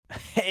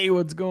Hey,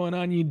 what's going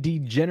on, you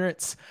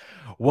degenerates?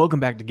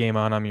 Welcome back to Game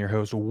On. I'm your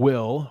host,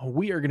 Will.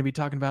 We are going to be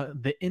talking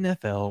about the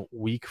NFL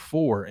Week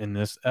 4 in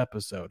this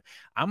episode.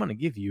 I'm going to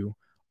give you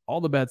all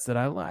the bets that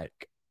I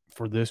like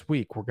for this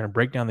week. We're going to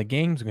break down the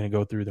games. We're going to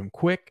go through them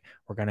quick.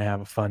 We're going to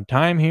have a fun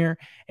time here.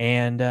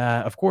 And,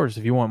 of course,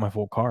 if you want my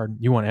full card,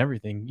 you want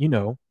everything,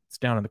 it's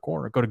down in the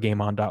corner. Go to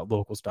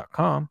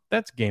gameon.locals.com.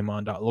 That's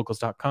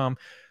gameon.locals.com.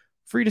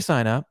 Free to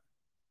sign up.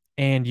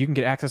 And you can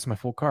get access to my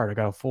full card. I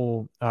got a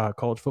full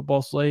college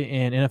football slate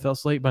and NFL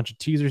slate, bunch of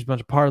teasers,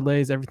 bunch of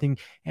parlays, everything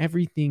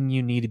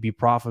you need to be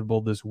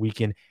profitable this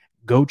weekend.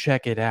 Go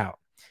check it out.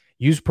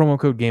 Use promo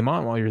code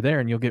GameOn while you're there,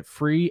 and you'll get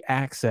free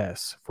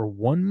access for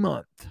 1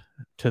 month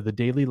to the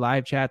daily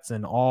live chats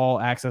and all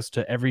access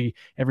to every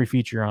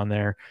feature on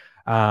there.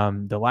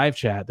 The live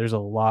chat, there's a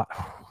lot.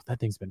 That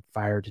thing's been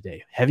fired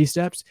today. Heavy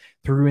Steps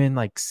threw in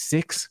like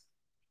 6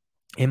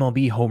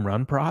 MLB home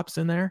run props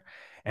in there,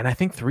 and I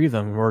think 3 of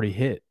them have already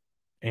hit.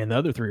 And the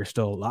other 3 are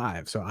still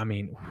alive. So, I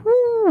mean,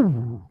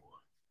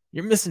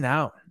 you're missing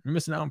out. You're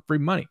missing out on free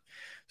money.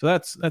 So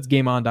that's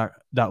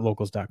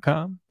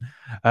gameon.locals.com.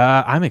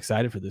 I'm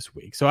excited for this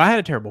week. So I had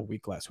a terrible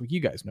week last week.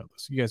 You guys know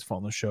this. You guys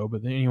follow the show,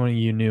 but anyone of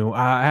you knew.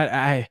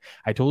 I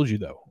told you,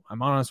 though.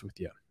 I'm honest with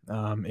you.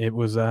 It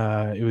was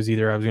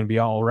either I was going to be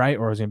all right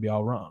or I was going to be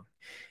all wrong.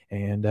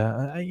 And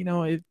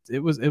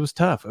it was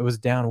tough. It was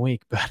a down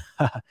week, but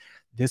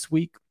this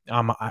week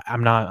I'm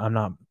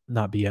not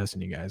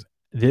BSing you guys.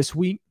 This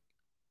week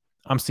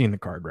I'm seeing the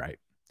card right.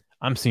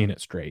 I'm seeing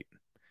it straight.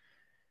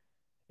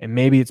 And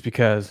maybe it's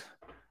because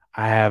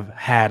I have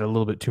had a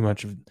little bit too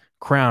much of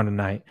Crown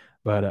tonight,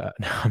 but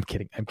no, I'm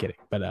kidding.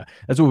 But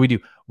that's what we do.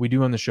 We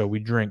do on the show. We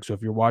drink. So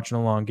if you're watching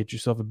along, get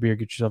yourself a beer,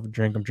 get yourself a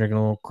drink. I'm drinking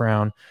a little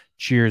Crown.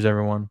 Cheers,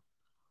 everyone.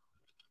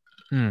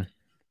 All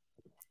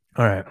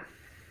right.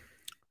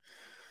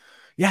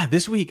 Yeah,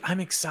 this week I'm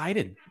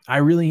excited. I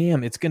really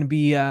am. It's going to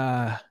be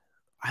I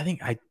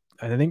think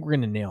we're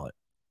going to nail it.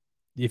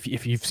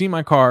 If you've seen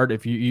my card,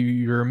 if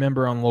you're a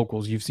member on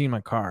Locals, you've seen my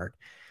card.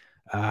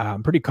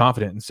 I'm pretty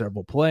confident in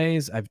several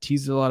plays. I've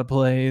teased a lot of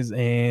plays,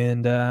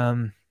 and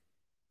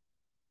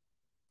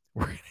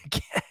we're going to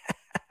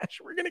cash.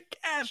 We're going to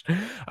cash.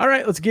 All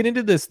right, let's get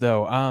into this,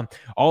 though.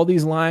 All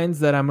these lines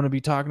that I'm going to be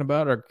talking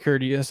about are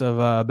courteous of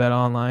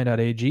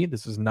betonline.ag.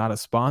 This is not a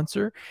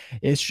sponsor.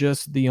 It's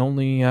just the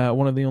only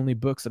one of the only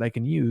books that I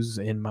can use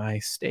in my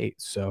state.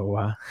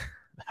 So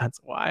that's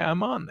why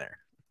I'm on there.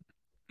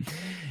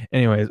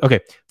 Anyways, okay,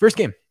 first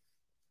game.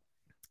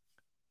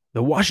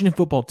 The Washington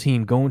football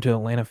team going to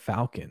Atlanta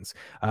Falcons.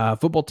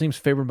 Football team's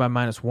favored by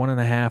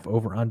 -1.5.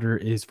 Over under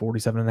is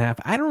 47.5.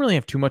 I don't really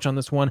have too much on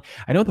this one.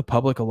 I know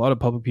a lot of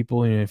public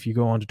people, if you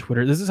go onto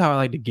Twitter, this is how I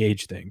like to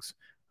gauge things.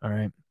 All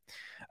right.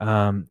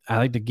 I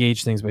like to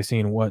gauge things by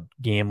seeing what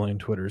gambling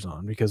Twitter's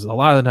on, because a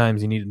lot of the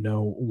times you need to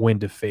know when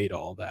to fade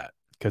all that,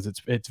 because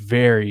it's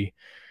very,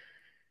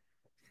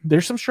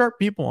 there's some sharp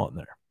people on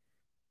there.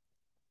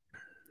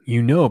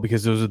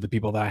 Because those are the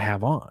people that I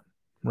have on,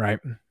 right?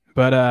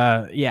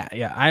 But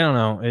yeah, I don't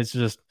know. It's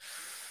just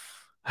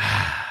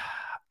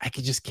I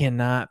just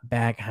cannot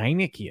back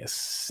Heineke, a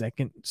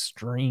second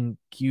string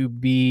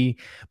QB,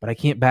 but I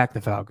can't back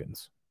the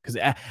Falcons, because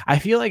I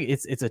feel like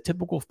it's a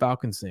typical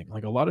Falcons thing.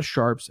 Like, a lot of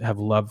sharps have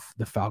loved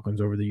the Falcons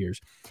over the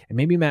years, and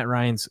maybe Matt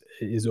Ryan's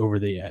is over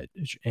the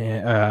edge,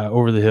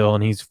 over the hill,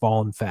 and he's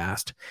fallen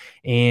fast.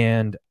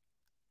 And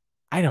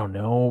I don't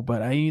know,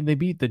 but they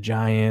beat the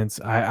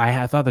Giants.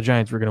 I thought the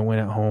Giants were going to win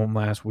at home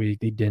last week.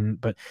 They didn't,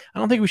 but I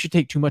don't think we should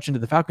take too much into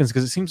the Falcons,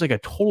 because it seems like a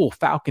total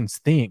Falcons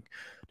thing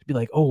to be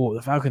like, oh,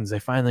 the Falcons, they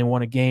finally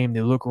won a game.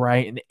 They look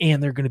right,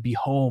 and they're going to be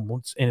home.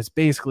 And it's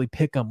basically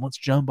pick them. Let's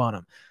jump on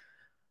them.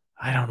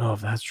 I don't know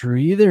if that's true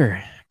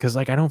either, because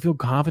I don't feel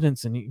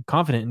confident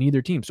in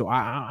either team. So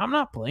I'm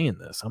not playing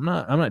this. I'm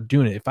not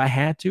doing it. If I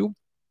had to,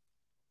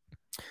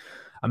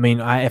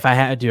 if I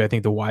had to, I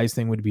think the wise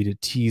thing would be to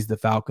tease the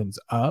Falcons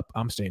up.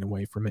 I'm staying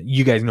away from it.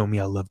 You guys know me.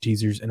 I love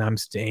teasers, and I'm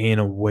staying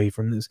away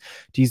from this.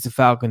 Tease the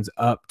Falcons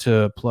up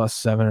to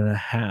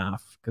 +7.5,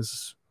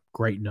 because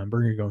great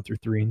number. You're going through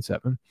 3 and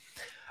 7.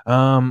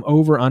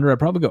 Over, under. I'd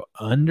probably go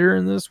under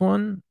in this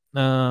one.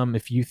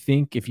 If you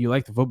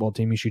like the football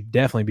team, you should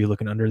definitely be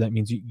looking under. That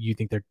means you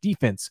think their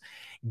defense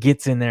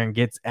gets in there and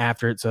gets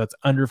after it. So it's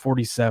under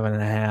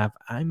 47.5.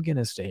 I'm going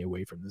to stay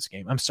away from this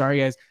game. I'm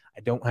sorry, guys.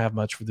 I don't have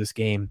much for this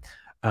game.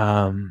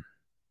 God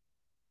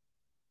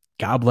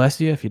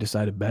bless you if you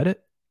decide to bet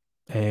it,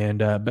 and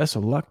best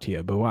of luck to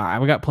you. But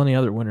we got plenty of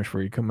other winners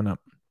for you coming up.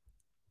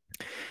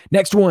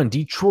 Next one,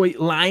 Detroit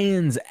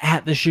Lions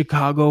at the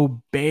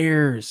Chicago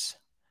Bears.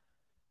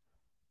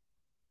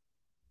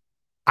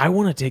 I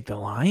want to take the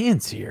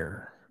Lions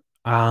here.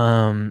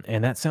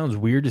 And that sounds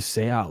weird to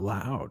say out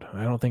loud.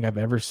 I don't think I've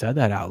ever said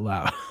that out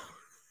loud.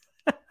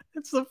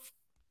 It's the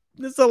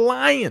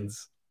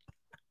Lions.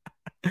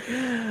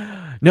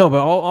 No, but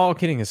all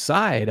kidding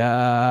aside,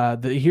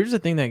 here's the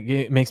thing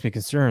that makes me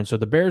concerned. So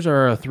the Bears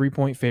are a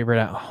 3-point favorite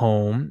at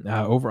home,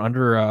 over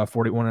under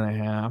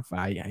 41.5.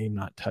 I am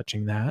not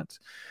touching that.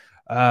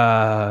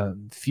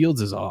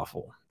 Fields is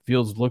awful.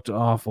 Fields looked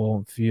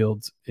awful.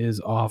 Fields is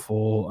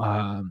awful.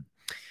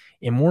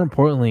 And more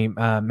importantly,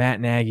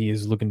 Matt Nagy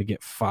is looking to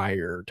get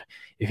fired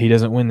if he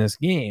doesn't win this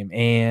game.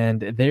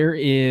 And there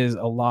is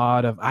a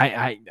lot of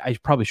I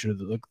probably should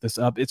have looked this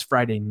up. It's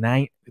Friday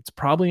night. It's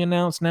probably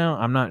announced now.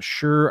 I'm not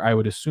sure. I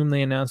would assume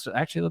they announced it.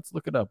 Actually, let's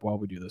look it up while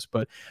we do this.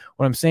 But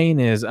what I'm saying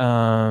is,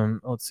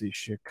 let's see,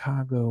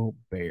 Chicago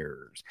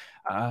Bears.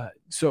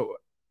 So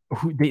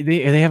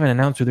they haven't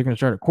announced who they're going to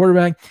start at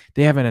quarterback.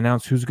 They haven't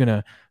announced who's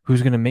gonna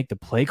make the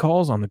play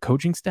calls on the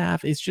coaching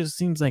staff. It just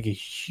seems like a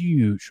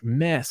huge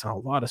mess and a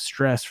lot of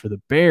stress for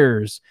the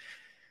Bears.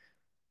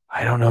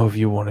 I don't know if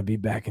you want to be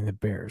back in the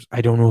Bears.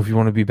 I don't know if you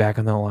want to be back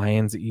in the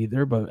Lions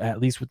either, but at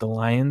least with the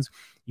Lions,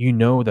 you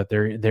know that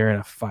they're in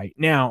a fight.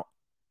 Now,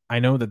 I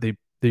know that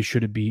they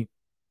should have beat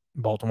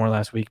Baltimore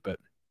last week, but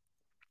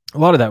a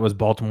lot of that was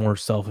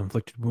Baltimore's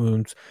self-inflicted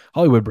wounds.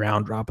 Hollywood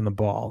Brown dropping the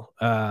ball.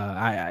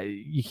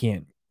 You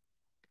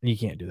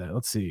can't do that.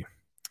 Let's see.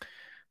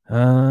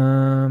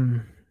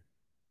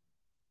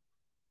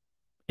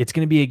 It's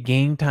going to be a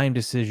game time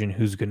decision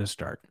who's going to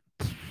start.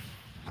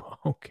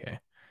 Okay.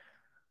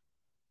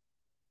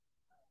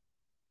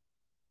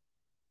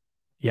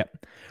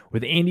 Yep.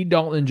 With Andy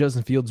Dalton and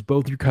Justin Fields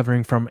both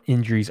recovering from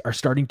injuries, our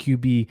starting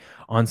QB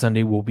on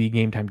Sunday will be a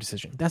game time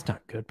decision. That's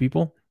not good,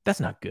 people. That's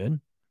not good.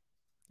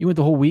 You went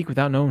the whole week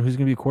without knowing who's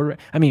going to be a quarterback.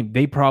 I mean,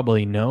 they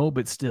probably know,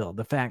 but still,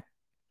 the fact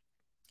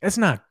that's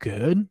not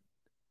good.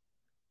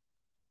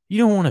 You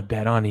don't want to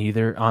bet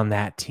on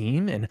that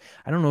team. And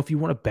I don't know if you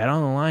want to bet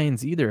on the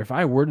Lions either. If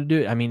I were to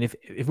do it, I mean, if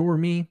it were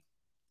me,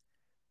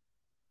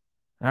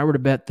 I were to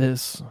bet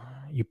this,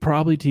 you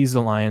probably tease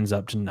the Lions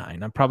up to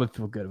 9. I probably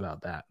feel good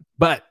about that.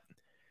 But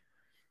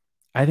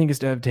I think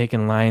instead of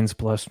taking Lions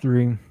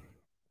 +3,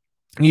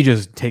 you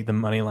just take the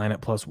money line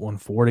at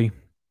 +140,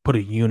 put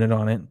a unit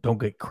on it. Don't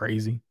get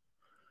crazy.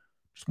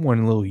 Just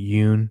one little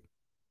unit.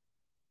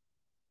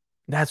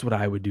 That's what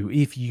I would do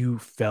if you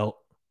felt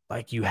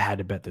like you had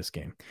to bet this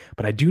game.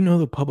 But I do know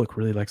the public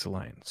really likes the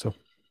Lions. So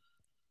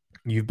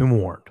you've been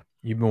warned.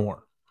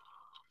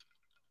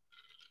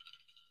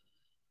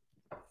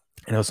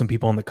 I know some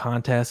people in the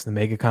contest, the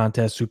mega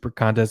contest, super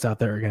contest out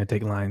there are going to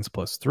take Lions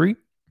 +3.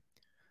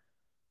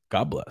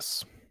 God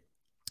bless.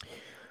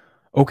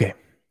 Okay.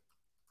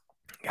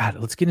 God,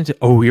 let's get into.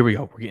 Oh, here we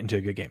go. We're getting to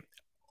a good game.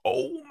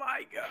 Oh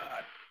my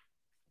God.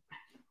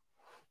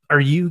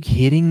 Are you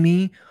kidding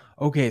me?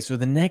 Okay, so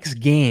the next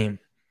game.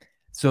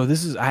 So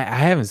this is I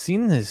haven't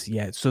seen this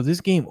yet. So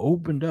this game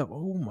opened up.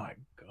 Oh my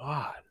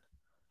God.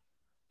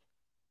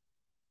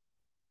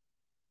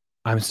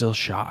 I'm still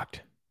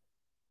shocked.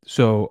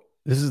 So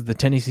this is the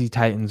Tennessee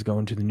Titans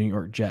going to the New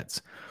York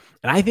Jets.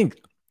 And I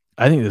think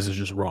this is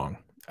just wrong.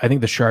 I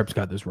think the Sharps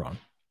got this wrong.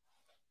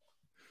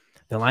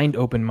 The line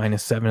opened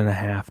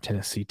 -7.5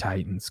 Tennessee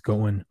Titans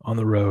going on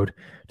the road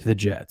to the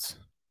Jets.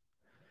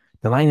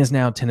 The line is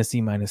now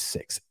Tennessee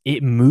 -6.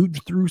 It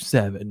moved through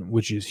 7,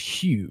 which is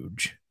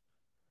huge.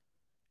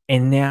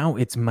 And now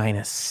it's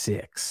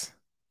 -6.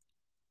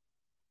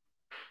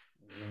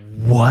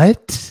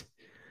 What?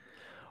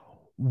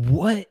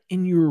 What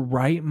in your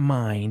right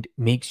mind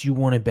makes you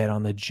want to bet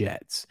on the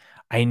Jets?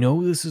 I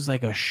know this is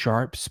like a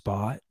sharp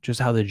spot, just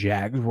how the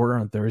Jags were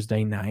on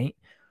Thursday night,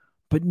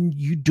 but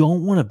you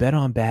don't want to bet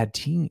on bad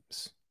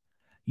teams.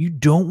 You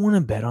don't want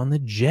to bet on the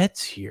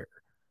Jets here.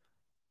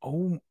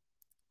 Oh,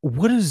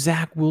 what has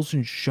Zach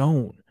Wilson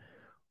shown?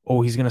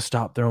 Oh, he's going to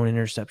stop throwing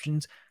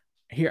interceptions.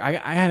 Here, I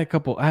had a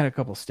couple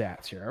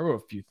stats here. I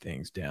wrote a few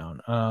things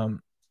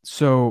down.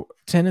 So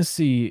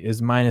Tennessee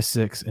is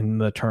 -6 in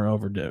the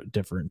turnover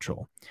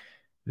differential.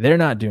 They're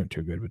not doing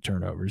too good with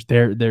turnovers.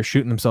 They're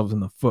shooting themselves in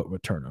the foot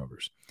with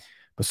turnovers.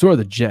 But so are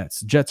the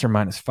Jets. Jets are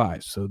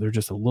 -5, so they're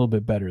just a little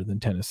bit better than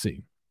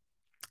Tennessee.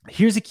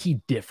 Here's a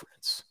key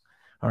difference.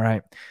 All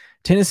right.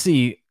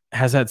 Tennessee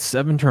has had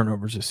 7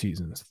 turnovers this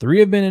season. 3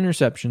 have been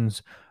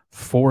interceptions,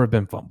 4 have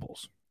been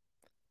fumbles.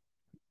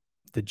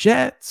 The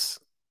Jets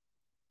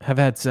have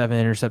had 7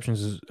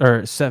 interceptions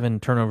or 7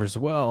 turnovers as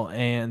well,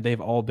 and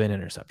they've all been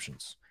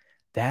interceptions.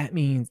 That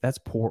means that's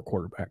poor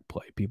quarterback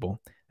play,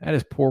 people. That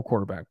is poor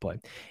quarterback play.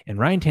 And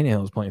Ryan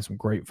Tannehill is playing some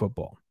great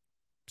football.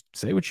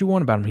 Say what you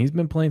want about him. He's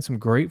been playing some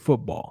great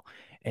football.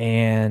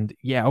 And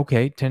yeah,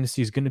 okay,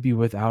 Tennessee is going to be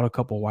without a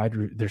couple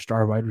their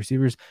star wide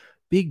receivers.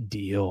 Big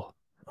deal.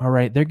 All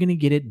right, they're going to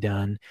get it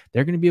done.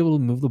 They're going to be able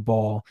to move the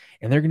ball,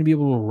 and they're going to be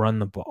able to run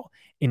the ball.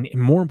 And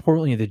more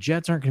importantly, the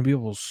Jets aren't going to be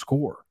able to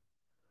score.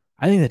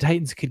 I think the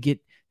Titans could get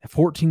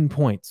 14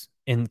 points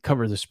and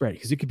cover the spread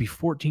because it could be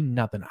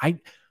 14-0.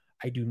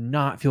 I do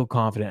not feel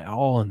confident at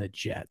all in the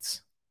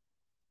Jets.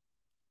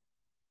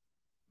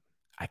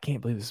 I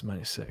can't believe this is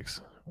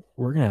 -6.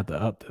 We're going to have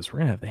to up this. We're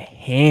going to have to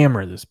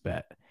hammer this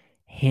bet.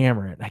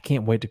 Hammer it. I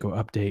can't wait to go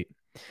update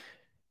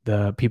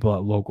the people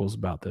at Locals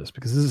about this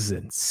because this is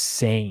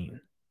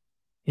insane.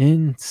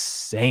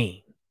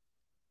 Insane.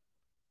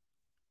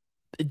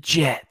 The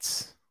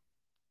Jets,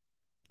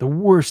 the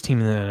worst team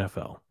in the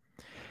NFL.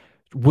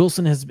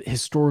 Wilson has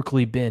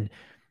historically been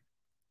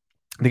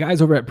the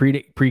guys over at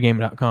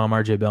pregame.com,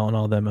 RJ Bell and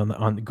all them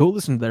on go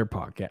listen to their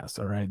podcast.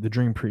 All right. The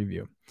Dream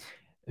Preview.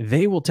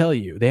 they will tell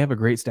you, they have a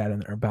great stat in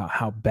there about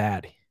how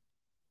bad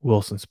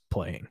Wilson's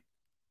playing.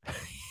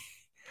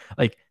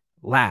 Like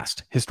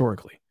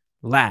historically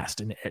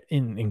last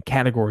in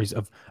categories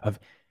of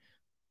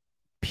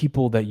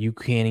people that you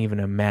can't even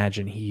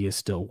imagine. He is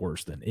still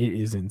worse than. It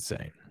is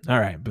insane. All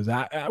right, but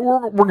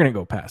we're gonna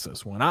go past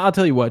this one. I'll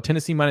tell you what,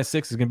 Tennessee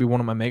 -6 is gonna be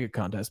one of my mega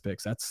contest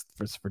picks. That's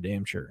for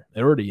damn sure.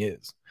 It already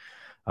is.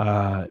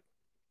 No,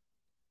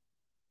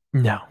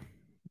 I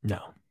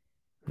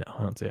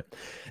don't see it.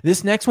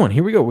 This next one,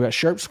 here we go. We got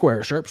sharp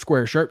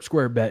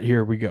square bet.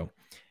 Here we go.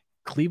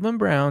 Cleveland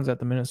Browns at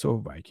the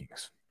Minnesota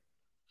Vikings.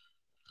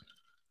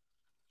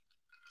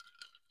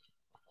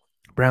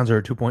 Browns are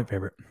a 2-point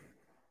favorite.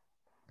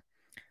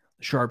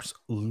 The Sharps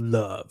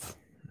love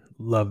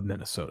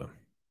Minnesota.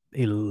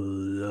 They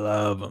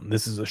love them.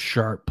 This is a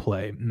sharp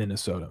play,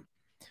 Minnesota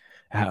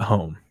at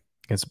home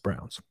against the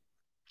Browns.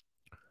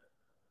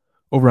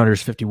 Over-under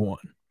is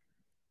 51.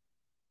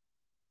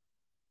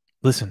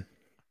 Listen,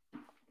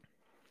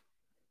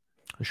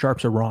 the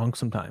Sharps are wrong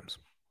sometimes.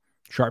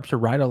 Sharps are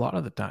right a lot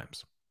of the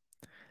times.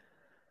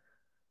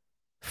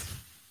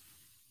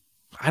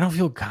 I don't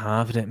feel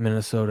confident in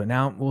Minnesota.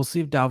 Now, we'll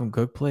see if Dalvin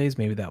Cook plays.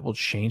 Maybe that will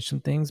change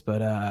some things. But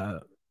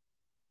the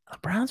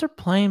Browns are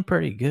playing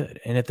pretty good.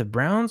 And if the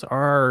Browns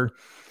are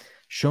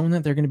showing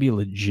that they're going to be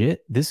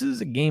legit, this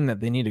is a game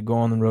that they need to go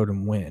on the road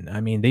and win.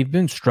 I mean, they've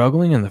been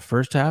struggling in the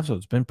first half, so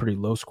it's been pretty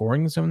low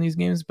scoring in some of these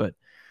games. But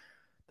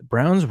the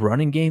Browns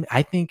running game,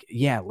 I think,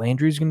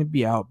 Landry's going to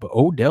be out, but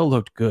Odell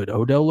looked good.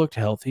 Odell looked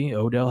healthy.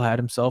 Odell had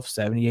himself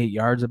 78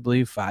 yards, I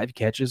believe, 5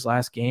 catches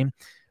last game.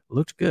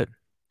 Looked good,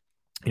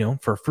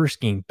 for a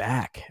first game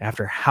back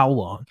after how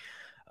long?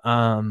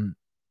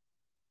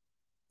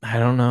 I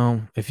don't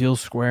know. It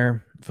feels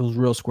square. It feels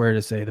real square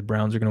to say the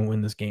Browns are going to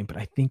win this game, but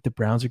I think the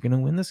Browns are going to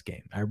win this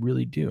game. I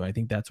really do. I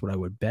think that's what I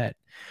would bet.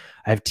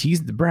 I've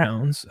teased the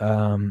Browns.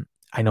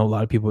 I know a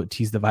lot of people would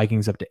tease the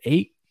Vikings up to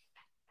 8.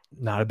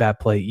 Not a bad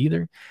play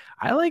either.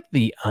 I like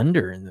the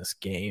under in this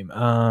game.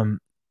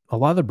 A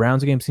lot of the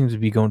Browns game seems to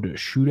be going to a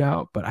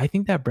shootout, but I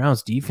think that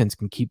Browns defense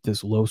can keep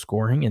this low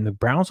scoring, and the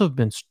Browns have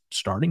been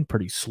starting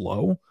pretty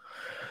slow.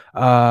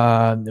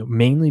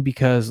 Mainly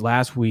because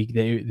last week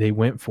they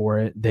went for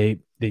it. They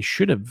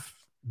should have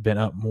been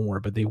up more,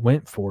 but they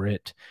went for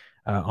it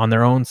on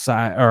their own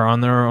side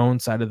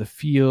of the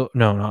field.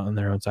 No, not on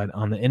their own side,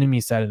 on the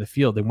enemy side of the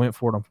field. They went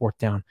for it on 4th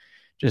down.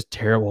 Just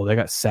terrible. They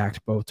got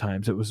sacked both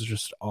times. It was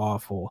just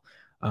awful.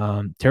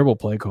 Terrible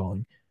play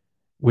calling,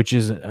 which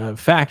is a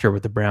factor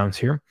with the Browns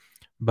here.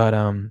 But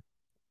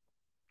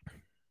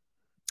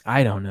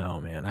I don't know,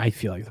 man. I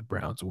feel like the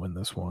Browns win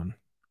this one.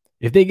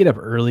 If they get up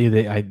early,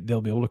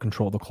 they'll be able to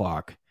control the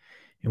clock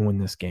and win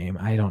this game.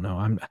 I don't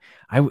know.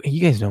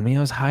 You guys know me.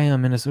 I was high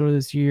on Minnesota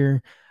this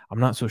year. I'm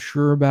not so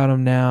sure about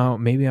them now.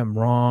 Maybe I'm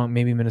wrong.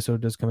 Maybe Minnesota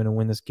does come in and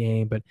win this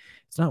game, but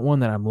it's not one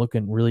that I'm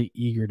looking really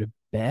eager to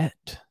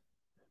bet.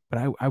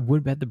 But I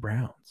would bet the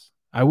Browns.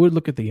 I would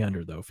look at the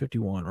under, though,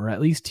 51, or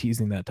at least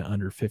teasing that to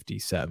under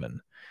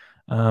 57,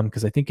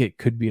 because I think it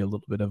could be a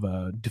little bit of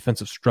a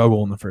defensive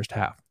struggle in the first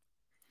half.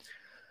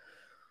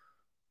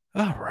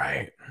 All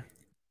right.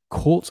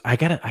 Colts, I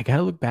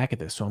gotta look back at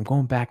this. So I'm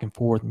going back and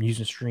forth. I'm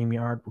using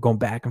StreamYard. We're going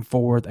back and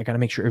forth. I gotta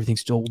make sure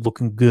everything's still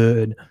looking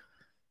good. I'm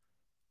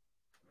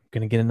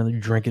gonna get another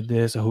drink at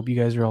this. I hope you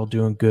guys are all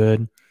doing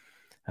good.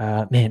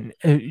 Man,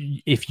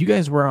 if you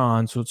guys were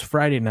on, so it's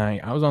Friday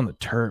night. I was on the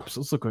Terps.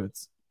 Let's look what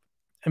it's.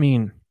 I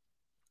mean,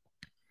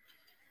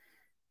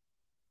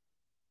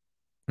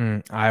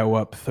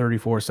 Iowa up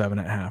 34-7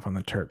 at half on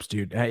the Terps,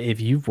 dude.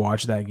 If you've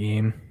watched that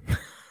game,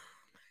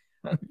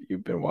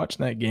 you've been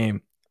watching that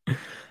game.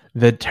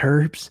 The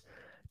Terps,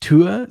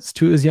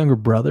 Tua's younger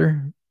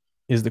brother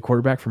is the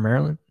quarterback for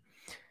Maryland.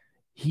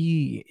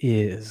 He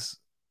is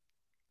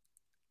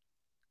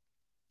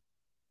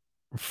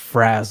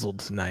frazzled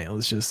tonight.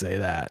 Let's just say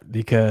that,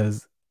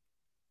 because,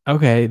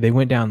 okay, they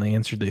went down, they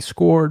answered, they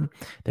scored.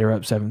 They were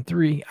up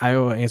 7-3.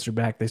 Iowa answered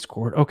back, they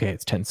scored. Okay,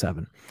 it's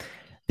 10-7.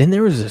 Then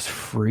there was this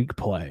freak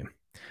play.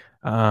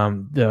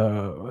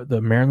 The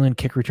Maryland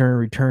kick returner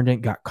returned it,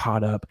 got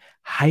caught up,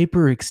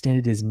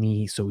 hyperextended his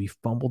knee, so he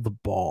fumbled the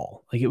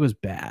ball. Like, it was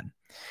bad.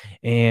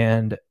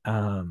 And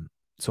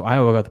so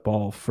Iowa got the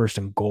ball 1st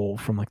and goal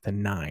from like the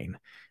 9.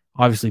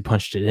 Obviously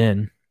punched it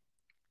in,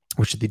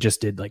 which they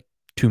just did like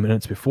 2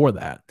 minutes before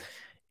that.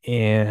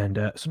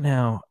 And so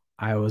now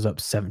Iowa's up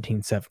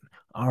 17-7.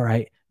 All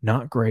right,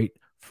 not great.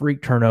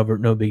 Freak turnover,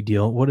 no big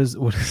deal. What does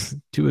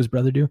Tua's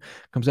brother do?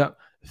 Comes out,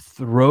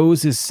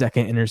 throws his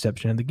 2nd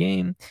interception of the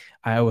game.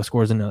 Iowa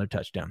scores another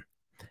touchdown.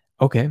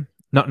 Okay,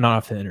 not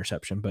off the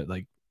interception, but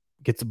like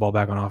gets the ball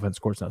back on offense,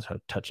 scores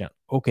another touchdown.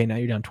 Okay, now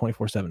you're down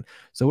 24-7.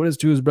 So what does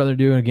Tua's brother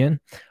do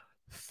again?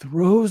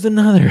 Throws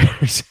another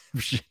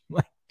interception.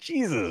 Like,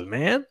 Jesus,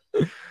 man.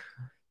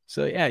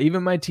 So yeah,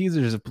 even my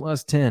teasers of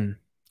 +10.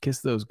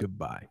 Kiss those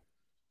goodbye.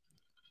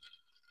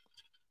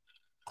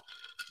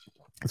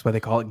 That's why they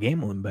call it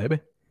gambling, baby.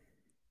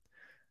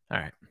 All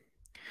right.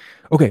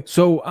 Okay,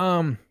 so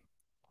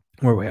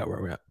where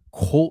are we at?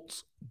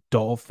 Colts,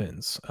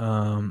 Dolphins.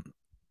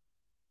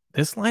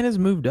 This line has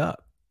moved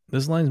up.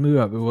 This line's moved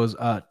up. It was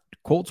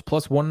Colts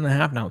plus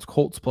 1.5. Now it's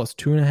Colts plus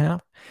 2.5.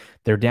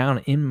 They're down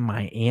in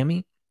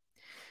Miami.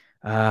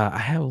 I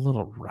have a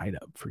little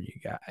write-up for you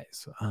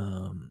guys.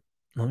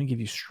 Let me give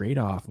you straight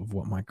off of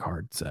what my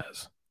card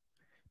says.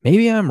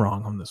 Maybe I'm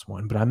wrong on this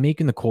one, but I'm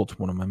making the Colts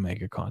one of my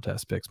mega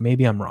contest picks.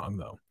 Maybe I'm wrong,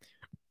 though.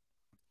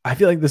 I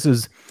feel like this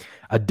is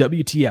a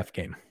WTF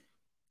game.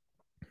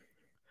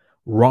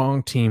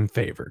 Wrong team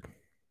favored.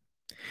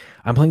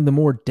 I'm playing the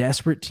more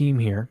desperate team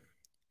here.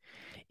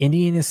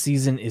 Indiana's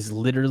season is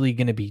literally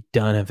going to be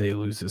done if they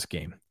lose this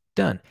game.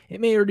 Done.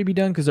 It may already be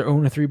done because they're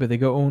 0-3, but they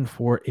go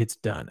 0-4. It's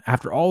done.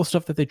 After all the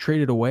stuff that they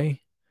traded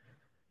away,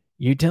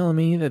 you telling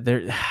me that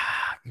they're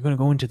going to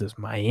go into this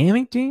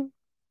Miami team?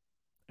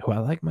 Who I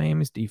like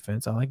Miami's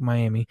defense. I like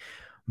Miami.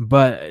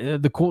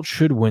 But the Colts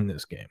should win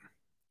this game.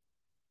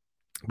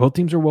 Both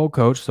teams are well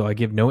coached, so I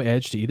give no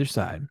edge to either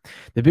side.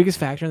 The biggest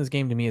factor in this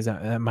game to me is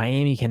that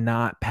Miami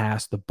cannot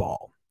pass the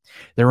ball.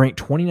 They're ranked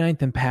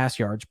 29th in pass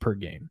yards per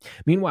game.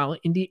 Meanwhile,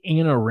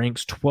 Indiana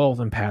ranks 12th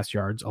in pass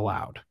yards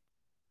allowed.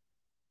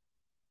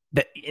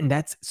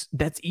 That's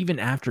even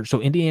after.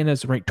 So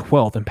Indiana's ranked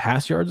 12th in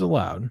pass yards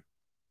allowed.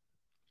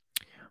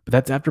 But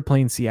that's after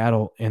playing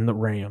Seattle and the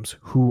Rams,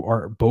 who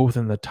are both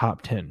in the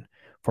top 10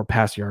 for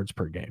pass yards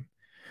per game.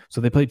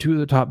 So they play two of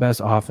the top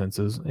best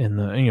offenses in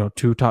the,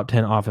 two top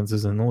 10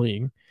 offenses in the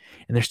league,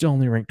 and they're still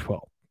only ranked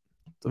 12.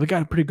 So they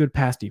got a pretty good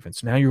pass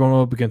defense. Now you're going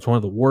up against one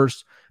of the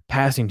worst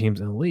passing teams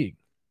in the league.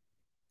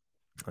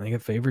 I think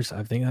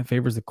that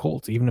favors the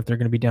Colts, even if they're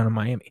going to be down in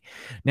Miami.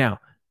 Now,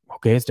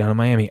 okay, it's down in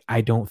Miami.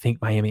 I don't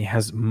think Miami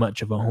has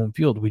much of a home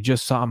field. We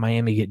just saw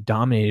Miami get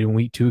dominated in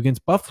week 2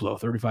 against Buffalo,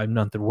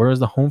 35-0. Where is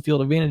the home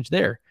field advantage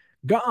there?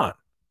 Gone.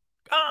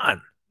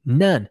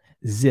 None.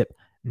 Zip.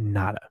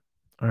 Nada.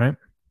 All right.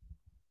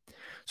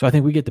 So I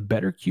think we get the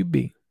better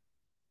QB.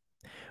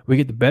 We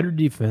get the better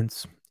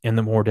defense and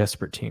the more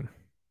desperate team.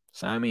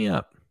 Sign me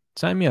up.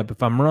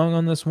 If I'm wrong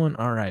on this one,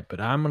 all right.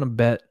 But I'm going to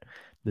bet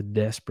the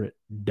desperate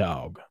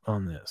dog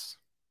on this.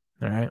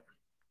 All right.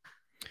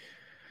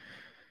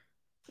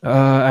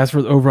 As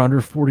for the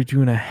over-under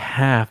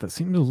 42.5, that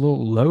seems a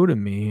little low to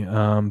me.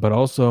 But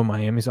also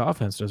Miami's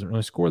offense doesn't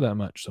really score that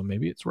much. So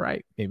maybe it's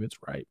right.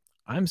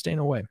 I'm staying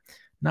away.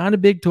 Not a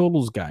big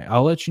totals guy.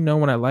 I'll let you know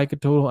when I like a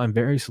total. I'm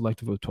very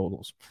selective with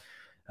totals.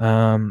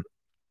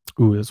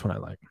 This one I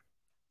like.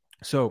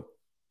 So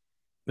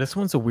this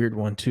one's a weird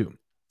one too.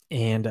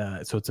 And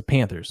so it's the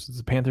Panthers. It's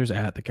the Panthers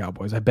at the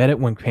Cowboys. I bet it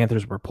when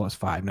Panthers were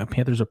 +5. Now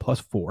Panthers are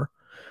 +4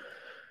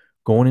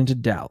 going into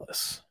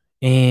Dallas.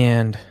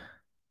 And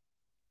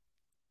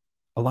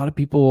a lot of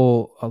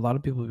people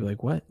will be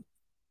like, what?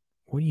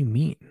 What do you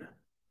mean?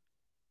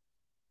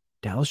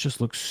 Dallas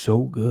just looks so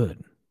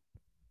good.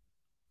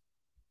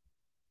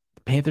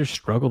 The Panthers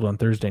struggled on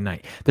Thursday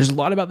night. There's a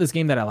lot about this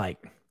game that I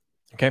like.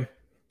 Okay.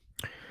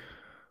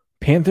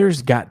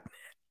 Panthers got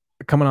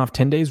coming off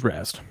 10 days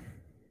rest.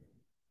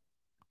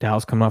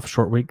 Dallas coming off a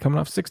short week, coming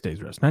off 6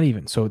 days rest. Not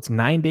even. So it's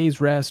 9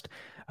 days rest,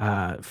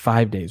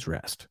 5 days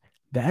rest.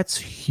 That's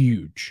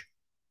huge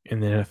in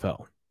the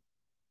NFL.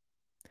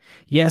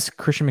 Yes,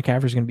 Christian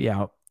McCaffrey is going to be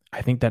out.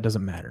 I think that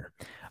doesn't matter.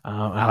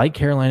 I like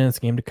Carolina in this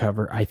game to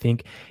cover. I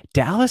think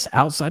Dallas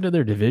outside of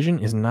their division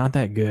is not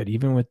that good,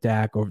 even with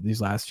Dak over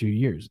these last few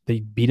years. They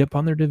beat up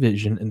on their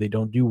division and they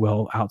don't do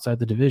well outside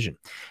the division.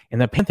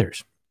 And the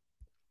Panthers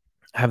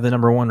have the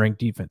number 1 ranked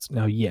defense.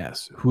 Now,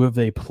 yes, who have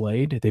they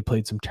played? They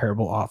played some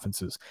terrible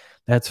offenses.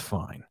 That's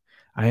fine.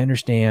 I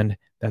understand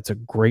that's a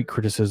great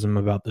criticism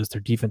about this.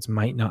 Their defense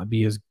might not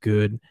be as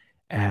good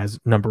as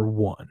number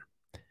 1.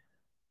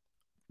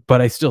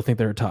 But I still think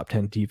they're a top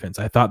 10 defense.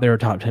 I thought they were a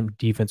top 10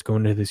 defense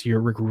going into this year.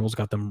 Rick Rule's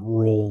got them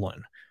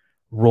rolling.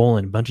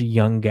 A bunch of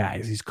young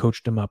guys. He's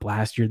coached them up.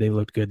 Last year, they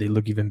looked good. They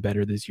look even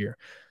better this year.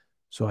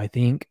 So I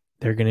think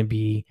they're going to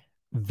be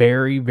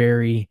very,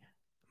 very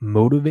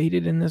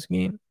motivated in this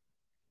game.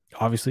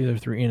 Obviously, they're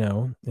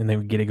 3-0, and they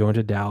get to go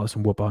into Dallas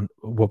and whoop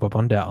up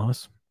on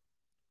Dallas.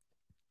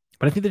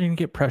 But I think they're going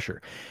to get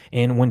pressure.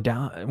 And when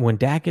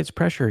Dak gets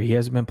pressure, he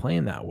hasn't been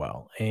playing that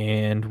well.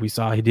 And we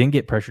saw he didn't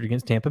get pressured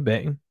against Tampa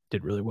Bay.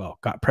 Did really well.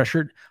 Got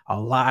pressured a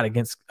lot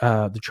against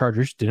the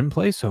Chargers. Didn't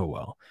play so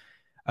well.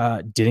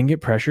 Didn't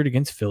get pressured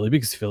against Philly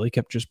because Philly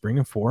kept just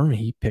bringing for him. And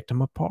he picked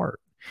them apart.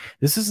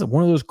 This is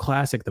one of those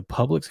classic. The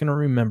public's going to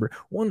remember.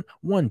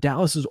 One,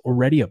 Dallas is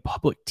already a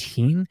public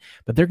team,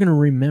 but they're going to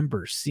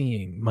remember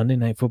seeing Monday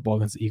Night Football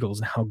against the Eagles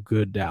and how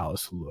good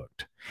Dallas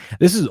looked.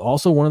 This is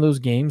also one of those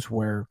games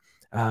where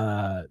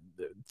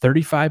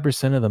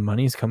 35% of the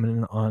money is coming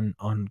in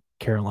on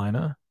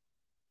Carolina,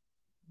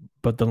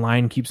 but the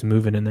line keeps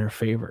moving in their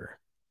favor.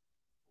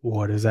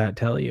 What does that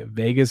tell you?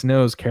 Vegas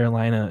knows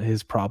Carolina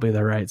is probably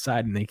the right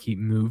side, and they keep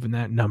moving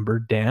that number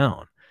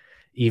down,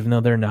 even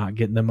though they're not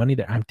getting the money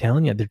there. I'm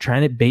telling you, they're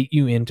trying to bait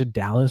you into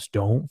Dallas.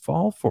 Don't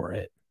fall for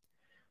it.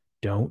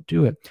 Don't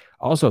do it.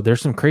 Also,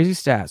 there's some crazy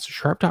stats.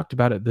 Sharp talked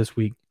about it this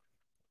week.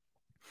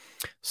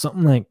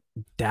 Something like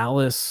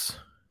Dallas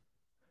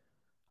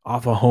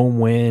off a home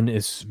win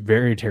is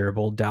very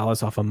terrible.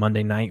 Dallas off a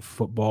Monday Night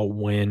Football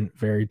win,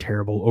 very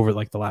terrible over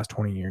like the last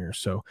 20 years.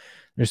 So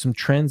there's some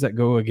trends that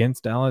go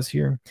against Dallas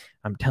here.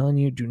 I'm telling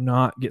you, do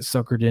not get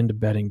suckered into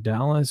betting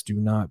Dallas. Do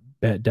not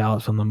bet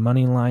Dallas on the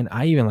money line.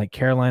 I even like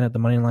Carolina at the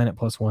money line at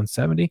plus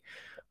 170.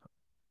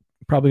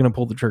 Probably going to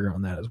pull the trigger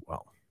on that as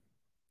well.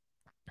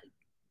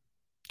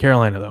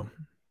 Carolina, though,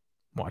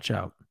 watch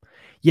out.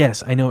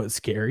 Yes, I know it's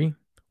scary.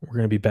 We're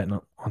going to be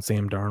betting on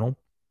Sam Darnold.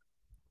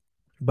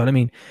 But I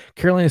mean,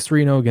 Carolina's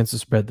 3-0 against the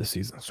spread this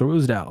season. So it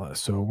was Dallas.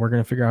 So we're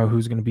going to figure out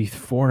who's going to be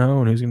 4-0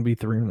 and who's going to be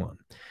 3-1.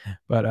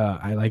 But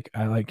I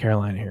like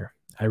Carolina here.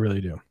 I really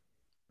do.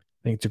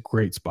 I think it's a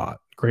great spot.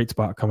 Great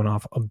spot coming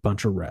off a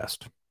bunch of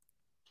rest.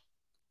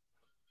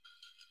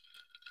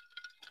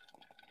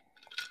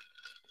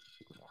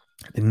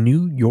 The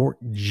New York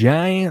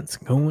Giants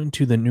going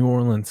to the New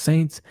Orleans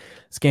Saints.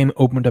 This game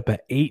opened up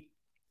at 8,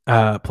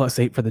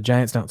 +8 for the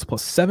Giants. Now it's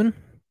 +7.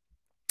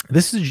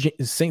 This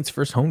is Saints'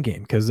 first home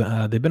game because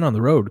they've been on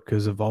the road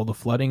because of all the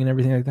flooding and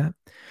everything like that.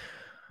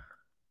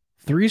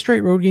 3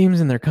 straight road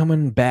games, and they're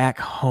coming back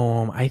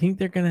home. I think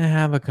they're going to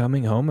have a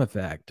coming home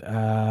effect.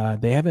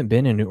 They haven't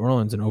been in New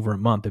Orleans in over a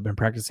month. They've been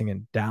practicing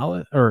in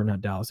Dallas, or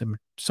not Dallas,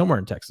 somewhere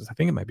in Texas. I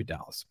think it might be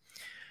Dallas.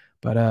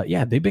 But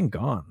yeah, they've been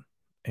gone,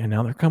 and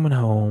now they're coming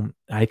home.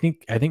 I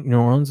think New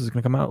Orleans is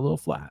going to come out a little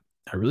flat.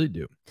 I really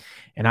do.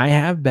 And I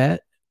have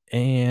bet,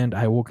 and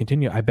I will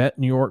continue. I bet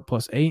New York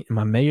 +8 in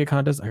my mega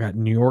contest. I got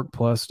New York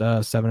plus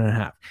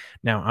 7.5.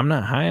 Now, I'm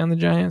not high on the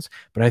Giants,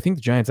 but I think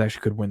the Giants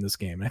actually could win this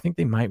game. And I think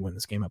they might win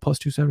this game at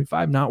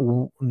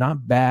 +275.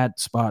 Not bad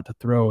spot to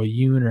throw a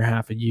unit or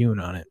half a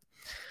unit on it.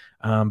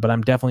 But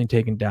I'm definitely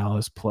taking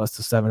Dallas plus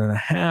the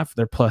 7.5.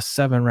 They're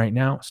 +7 right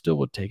now. Still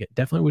would take it.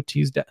 Definitely would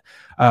tease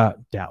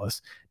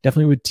Dallas.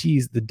 Definitely would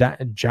tease the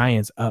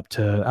Giants up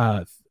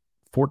to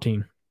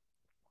 14.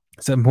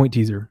 7-point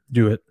teaser.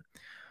 Do it.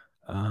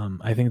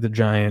 I think the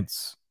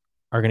Giants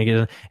are going to get it.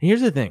 And here's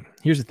the thing.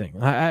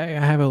 I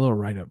have a little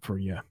write-up for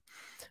you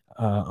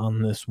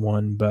on this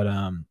one. But,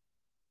 I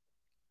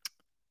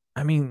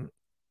mean,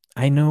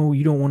 I know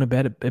you don't want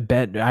to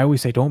bet. I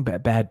always say don't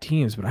bet bad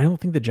teams, but I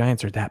don't think the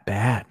Giants are that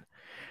bad.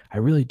 I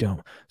really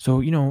don't.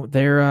 So,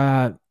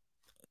 they're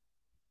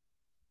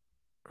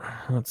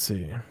let's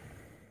see.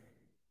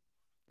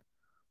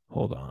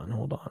 Hold on.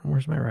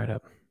 Where's my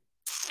write-up?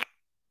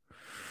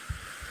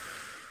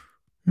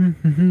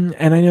 And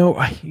I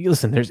know,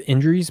 listen, there's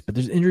injuries, but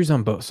there's injuries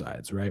on both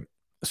sides, right?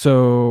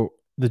 So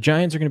the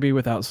Giants are going to be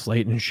without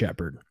Slayton and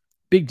Shepard.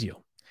 Big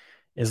deal.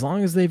 As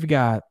long as they've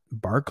got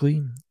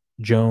Barkley,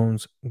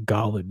 Jones,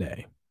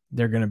 Golladay,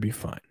 they're going to be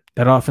fine.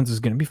 That offense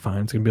is going to be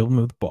fine. It's going to be able to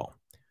move the ball.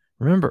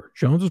 Remember,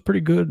 Jones was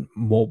pretty good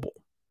mobile.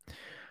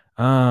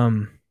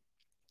 I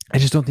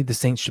just don't think the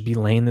Saints should be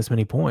laying this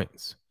many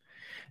points.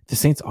 The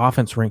Saints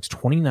offense ranks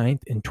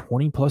 29th in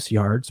 20+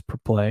 yards per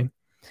play,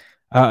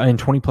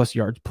 and 20+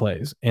 yards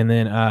plays, and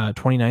then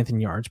 29th in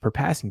yards per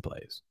passing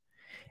plays.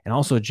 And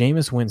also,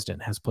 Jameis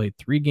Winston has played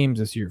 3 games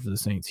this year for the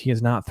Saints. He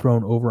has not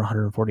thrown over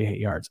 148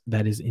 yards.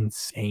 That is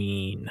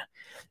insane.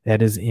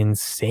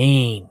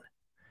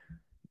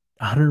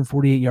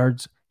 148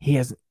 yards. He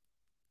has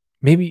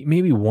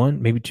maybe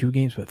 1, maybe 2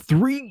 games, but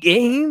 3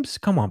 games?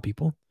 Come on,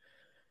 people.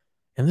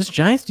 And this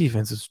Giants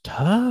defense is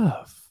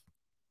tough.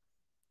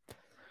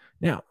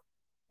 Now,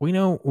 we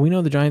know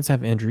the Giants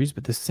have injuries,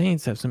 but the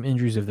Saints have some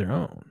injuries of their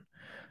own.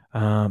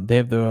 They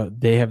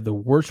have the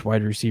worst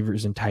wide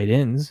receivers and tight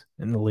ends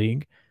in the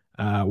league,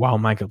 while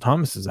Michael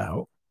Thomas is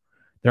out.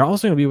 They're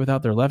also going to be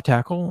without their left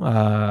tackle,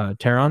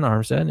 Teron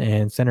Armstead,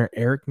 and center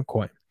Eric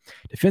McCoy.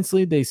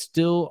 Defensively, they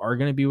still are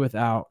going to be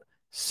without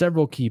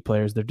several key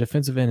players. Their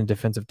defensive end and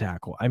defensive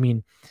tackle. I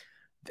mean,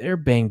 they're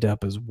banged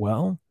up as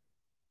well.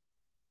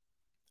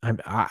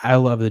 I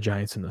love the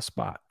Giants in this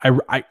spot.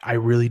 I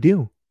really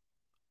do.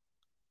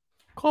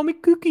 Call me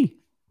kooky.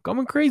 Call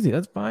me crazy.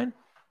 That's fine.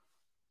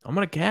 I'm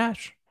going to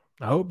cash.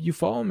 I hope you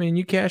follow me and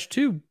you cash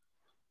too.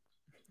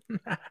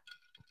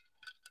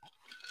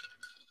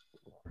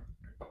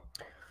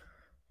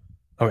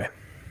 Okay.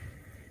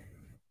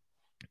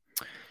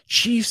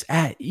 Chiefs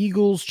at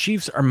Eagles.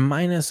 Chiefs are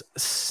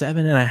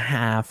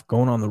 -7.5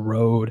 going on the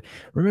road.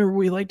 Remember,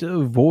 we like to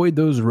avoid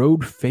those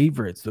road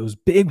favorites, those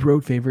big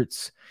road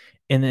favorites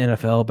in the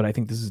NFL, but I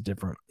think this is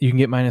different. You can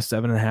get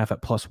 -7.5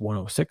 at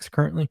 +106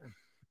 currently.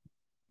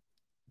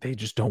 They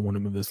just don't want to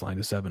move this line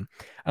to 7.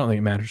 I don't think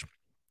it matters.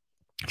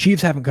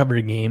 Chiefs haven't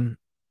covered a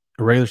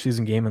regular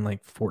season game in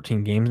like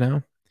 14 games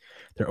now.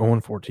 They're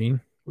 0-14,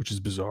 which is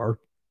bizarre.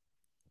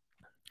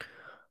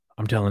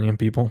 I'm telling you,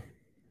 people.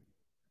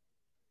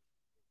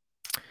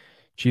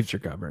 Chiefs are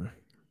covering.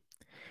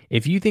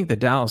 If you think the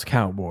Dallas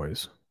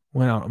Cowboys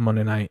went out on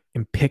Monday night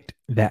and picked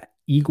that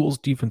Eagles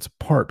defense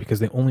apart because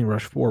they only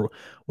rushed 4,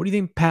 what do you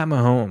think Pat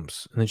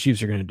Mahomes and the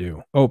Chiefs are going to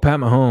do? Oh, Pat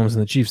Mahomes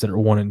and the Chiefs that are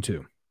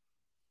 1-2.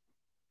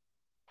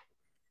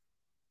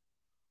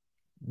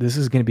 This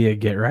is going to be a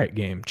get-right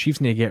game. Chiefs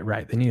need to get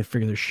right. They need to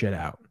figure their shit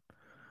out.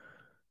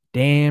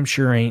 Damn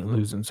sure ain't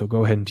losing, so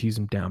go ahead and tease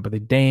them down. But they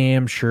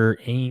damn sure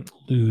ain't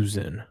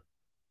losing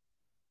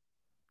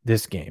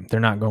this game. They're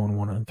not going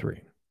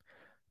 1-3.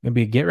 Gonna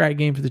be a get right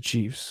game for the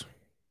Chiefs.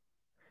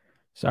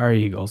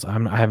 Sorry, Eagles. I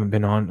haven't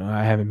been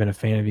a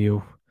fan of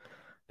you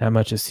that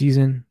much this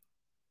season.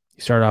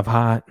 You started off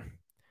hot.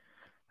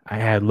 I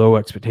had low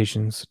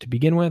expectations to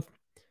begin with.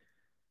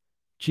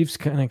 Chiefs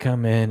kind of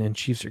come in and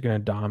Chiefs are going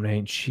to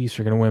dominate. Chiefs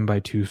are going to win by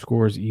 2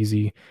 scores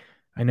easy.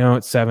 I know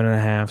it's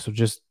 7.5, so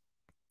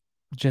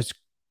just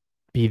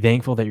be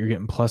thankful that you're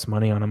getting plus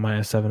money on a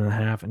minus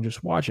 7.5 and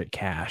just watch it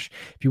cash.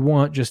 If you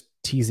want, just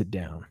tease it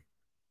down.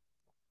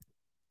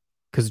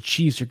 Because the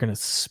Chiefs are going to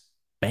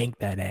spank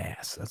that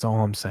ass. That's all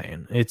I'm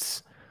saying.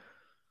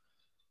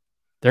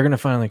 They're going to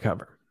finally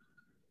cover.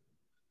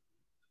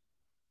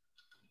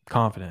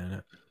 Confident in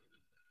it.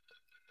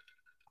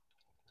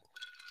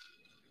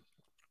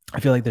 I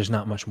feel like there's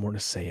not much more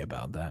to say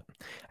about that.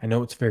 I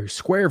know it's very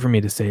square for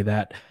me to say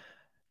that.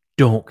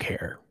 Don't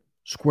care.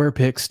 Square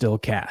picks still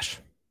cash.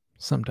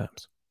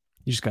 Sometimes.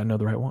 You just got to know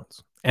the right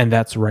ones. And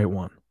that's the right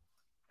one.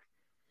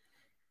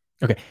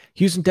 Okay.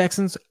 Houston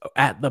Texans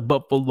at the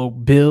Buffalo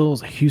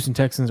Bills. Houston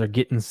Texans are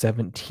getting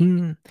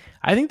 17.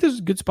 I think this is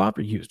a good spot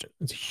for Houston.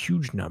 It's a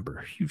huge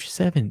number. Huge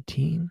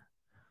 17.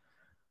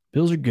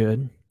 Bills are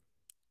good.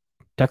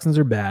 Texans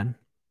are bad.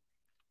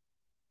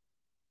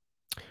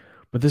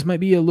 But this might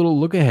be a little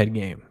look-ahead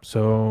game.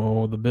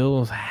 So the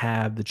Bills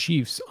have the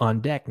Chiefs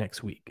on deck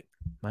next week.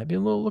 Might be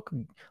a little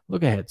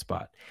look-ahead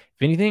spot.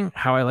 If anything,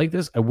 how I like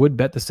this, I would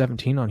bet the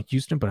 17 on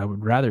Houston, but I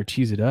would rather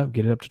tease it up,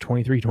 get it up to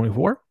 23,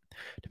 24,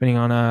 depending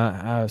on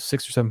a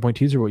 6 or 7 point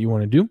teaser, what you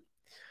want to do.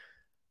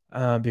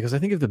 Because I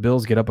think if the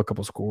Bills get up a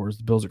couple scores,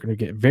 the Bills are going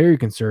to get very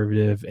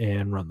conservative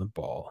and run the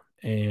ball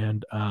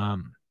and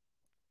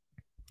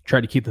try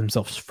to keep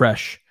themselves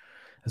fresh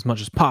as much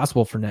as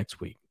possible for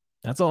next week.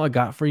 That's all I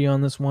got for you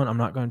on this one. I'm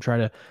not going to try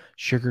to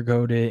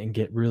sugarcoat it and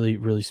get really,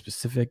 really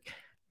specific.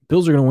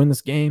 Bills are going to win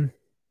this game.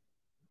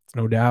 It's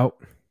no doubt.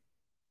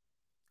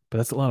 But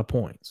that's a lot of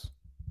points,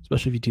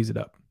 especially if you tease it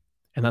up.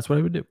 And that's what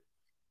I would do.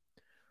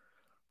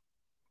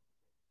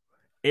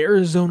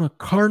 Arizona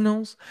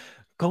Cardinals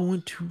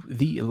going to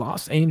the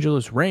Los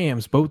Angeles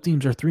Rams. Both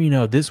teams are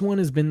 3-0. This one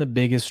has been the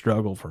biggest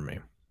struggle for me.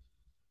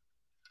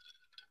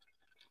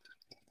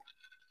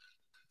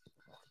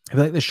 I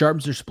feel like the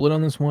Sharps are split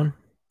on this one.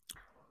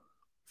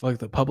 I feel like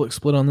the public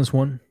split on this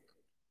one.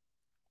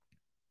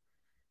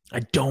 I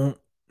don't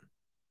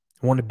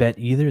want to bet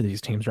either of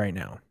these teams right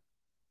now.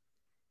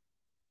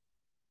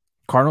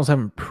 Cardinals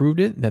haven't proved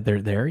it that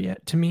they're there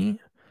yet to me.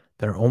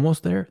 They're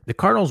almost there. The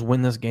Cardinals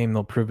win this game,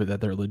 they'll prove it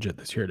that they're legit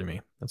this year to me.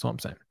 That's all I'm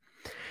saying.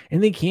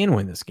 And they can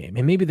win this game.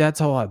 And maybe that's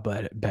how I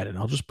bet it.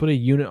 I'll just put a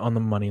unit on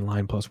the money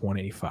line plus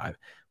 185.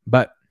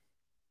 But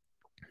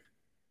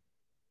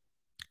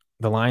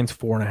the line's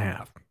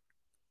 4.5.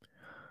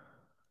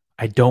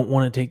 I don't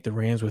want to take the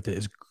Rams with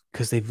it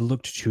because they've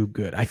looked too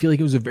good. I feel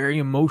like it was a very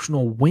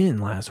emotional win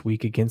last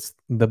week against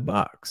the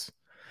Bucs.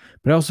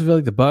 But I also feel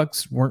like the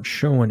Bucs weren't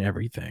showing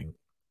everything.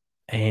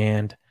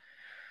 And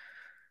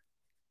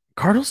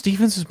Cardinals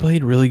defense has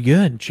played really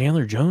good.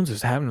 Chandler Jones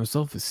is having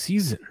himself a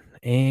season.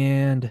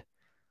 And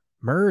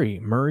Murray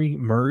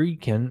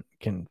can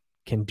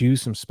do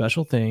some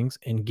special things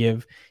and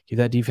give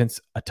that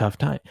defense a tough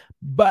time.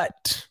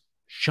 But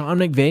Sean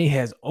McVay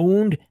has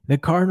owned the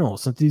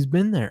Cardinals since he's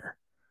been there.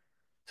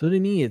 So to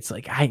me, it's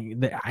like I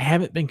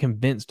haven't been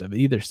convinced of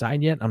either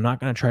side yet. I'm not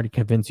going to try to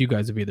convince you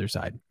guys of either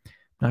side. I'm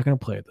not going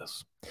to play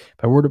this. If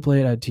I were to play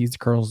it, I'd tease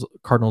the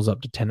Cardinals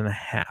up to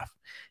 10.5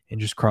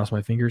 and just cross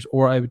my fingers,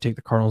 or I would take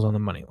the Cardinals on the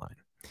money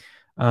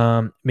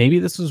line. Maybe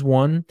this is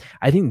one.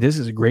 I think this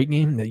is a great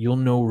game that you'll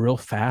know real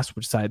fast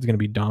which side is going to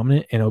be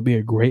dominant, and it'll be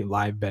a great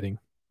live betting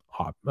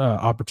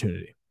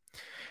opportunity.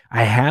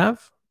 I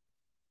have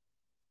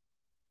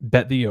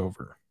bet the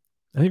over.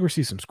 I think we'll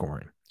see some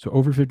scoring. So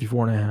over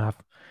 54.5.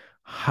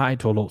 High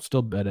total,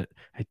 still bet it.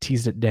 I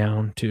teased it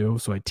down too.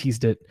 So I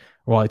teased it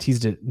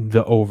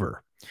the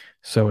over.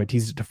 So I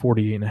teased it to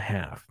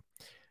 48.5.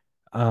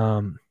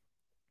 I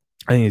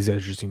think these guys are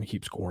just going to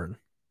keep scoring.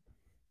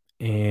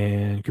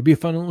 And it could be a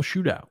fun little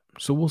shootout.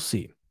 So we'll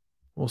see.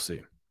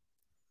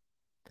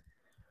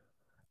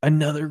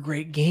 Another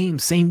great game.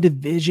 Same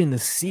division. The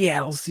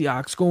Seattle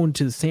Seahawks going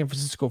to the San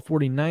Francisco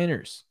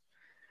 49ers.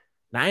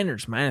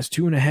 Niners minus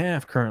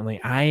 2.5 currently.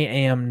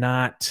 I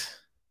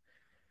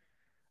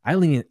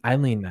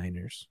lean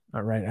Niners.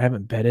 All right. I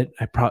haven't bet it.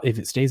 If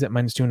it stays at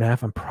minus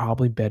 2.5, I'm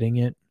probably betting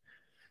it.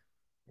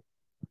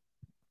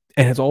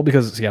 And it's all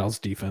because of Seattle's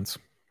defense.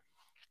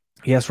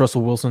 Yes,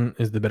 Russell Wilson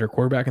is the better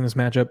quarterback in this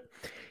matchup.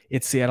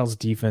 It's Seattle's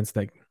defense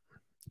that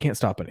can't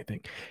stop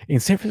anything.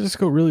 And San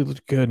Francisco really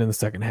looked good in the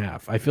second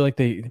half. I feel like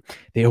they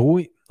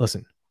always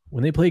listen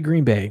when they play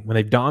Green Bay, when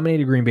they've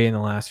dominated Green Bay in the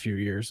last few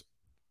years,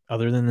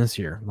 other than this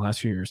year, the last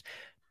few years,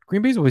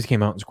 Green Bay's always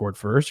came out and scored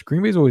first.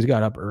 Green Bay's always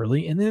got up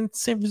early, and then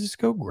San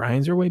Francisco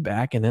grinds their way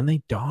back, and then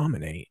they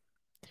dominate.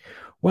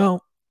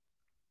 Well,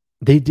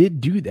 they did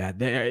do that.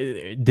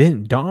 They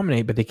didn't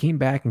dominate, but they came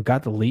back and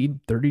got the lead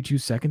 32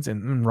 seconds,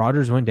 and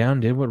Rodgers went down,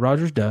 did what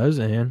Rodgers does,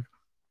 and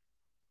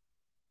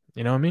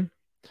you know what I mean?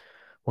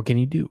 What can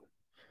he do?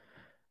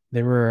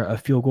 They were a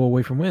field goal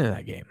away from winning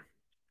that game.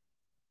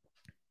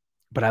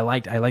 But I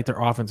liked their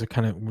offense. It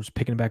kind of was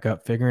picking it back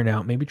up, figuring it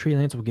out. Maybe Trey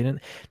Lance will get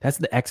in. That's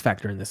the X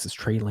factor in this is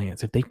Trey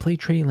Lance. If they play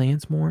Trey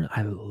Lance more,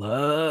 I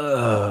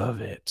love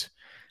it.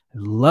 I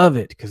love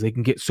it because they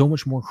can get so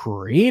much more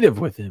creative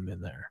with him in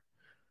there.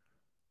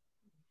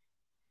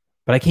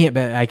 But I can't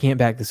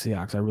back the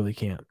Seahawks. I really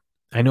can't.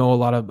 I know a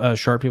lot of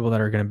sharp people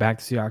that are going to back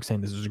the Seahawks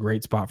saying this is a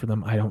great spot for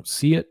them. I don't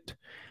see it.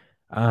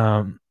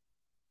 I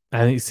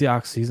think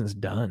Seahawks season's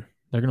done.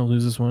 They're going to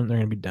lose this one. They're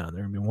going to be done.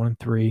 They're going to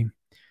be 1-3.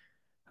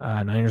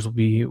 Niners will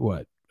be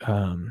what?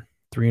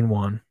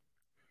 3-1.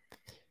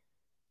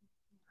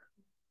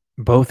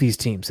 Both these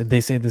teams, and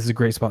they say this is a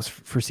great spot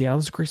for Seattle.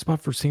 It's a great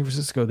spot for San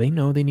Francisco. They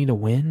know they need a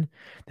win.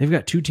 They've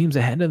got two teams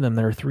ahead of them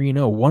that are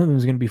 3-0. One of them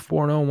is going to be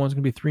 4-0, and one's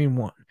going to be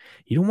 3-1.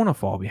 You don't want to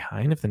fall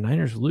behind if the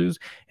Niners lose,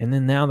 and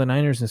then now the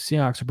Niners and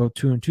Seahawks are both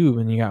 2-2,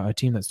 and you got a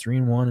team that's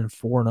 3-1 and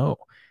 4-0.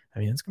 I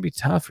mean, it's going to be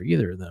tough for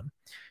either of them.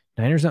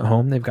 Niners at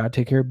home, they've got to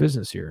take care of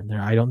business here.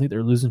 I don't think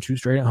they're losing 2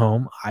 straight at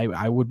home.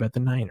 I would bet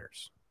the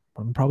Niners.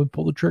 I'm probably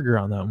pull the trigger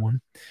on that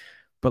one.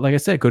 But like I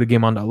said, go to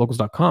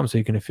gameon.locals.com so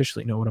you can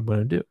officially know what I'm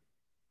going to do.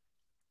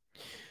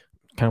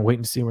 Kind of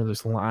waiting to see where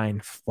this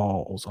line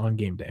falls on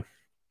game day.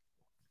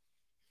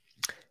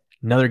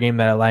 Another game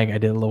that I like, I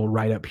did a little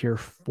write-up here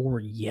for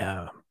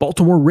you.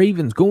 Baltimore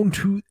Ravens going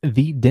to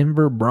the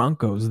Denver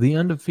Broncos, the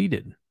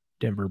undefeated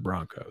Denver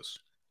Broncos.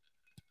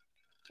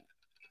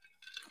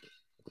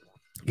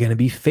 Going to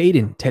be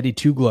fading Teddy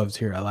Two Gloves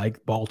here. I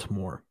like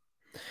Baltimore.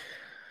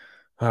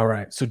 All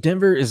right, so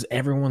Denver is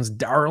everyone's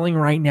darling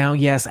right now.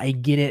 Yes, I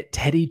get it.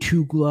 Teddy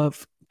Two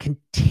Glove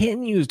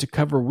continues to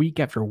cover week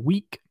after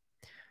week,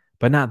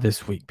 but not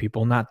this week,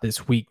 people. Not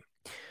this week.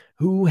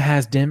 Who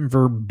has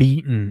Denver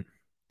beaten?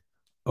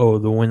 Oh,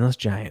 the winless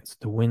Giants,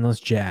 the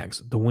winless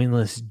Jags, the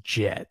winless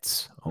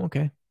Jets.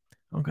 Okay.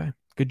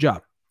 Good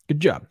job.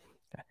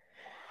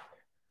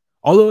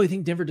 Although I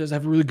think Denver does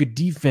have a really good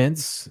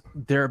defense,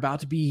 they're about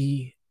to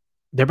see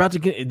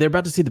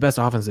the best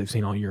offense they've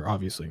seen all year,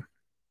 obviously.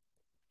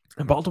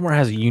 And Baltimore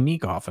has a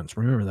unique offense.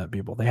 Remember that,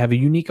 people. They have a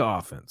unique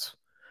offense.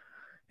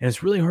 And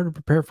it's really hard to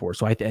prepare for.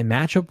 So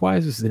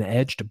matchup-wise, this is an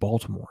edge to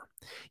Baltimore,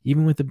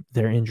 even with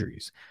their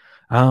injuries.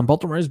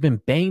 Baltimore has been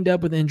banged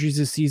up with injuries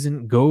this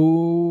season.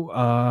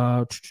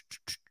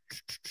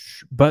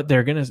 But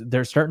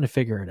they're starting to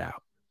figure it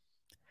out.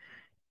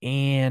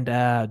 And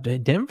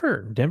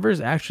Denver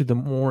is actually the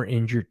more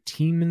injured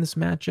team in this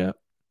matchup.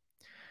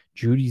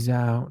 Judy's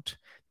out.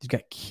 They've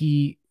got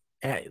key.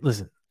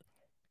 Listen,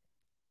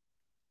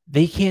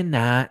 they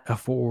cannot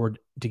afford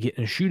to get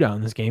in a shootout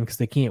in this game because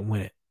they can't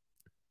win it.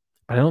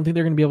 I don't think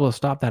they're going to be able to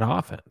stop that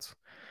offense.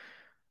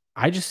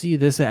 I just see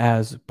this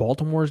as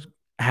Baltimore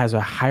has a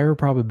higher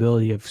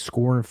probability of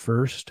scoring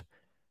first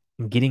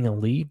and getting a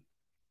lead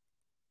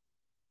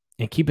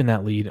and keeping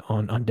that lead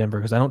on Denver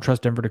because I don't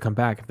trust Denver to come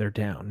back if they're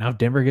down. Now, if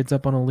Denver gets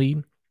up on a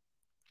lead,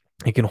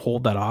 they can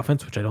hold that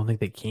offense, which I don't think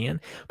they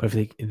can. But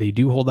if they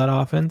do hold that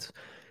offense,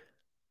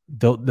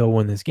 they'll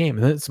win this game.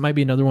 And this might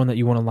be another one that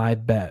you want to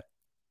live bet.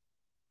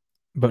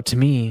 But to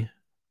me,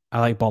 I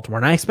like Baltimore,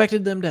 and I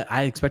expected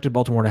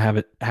Baltimore to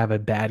have a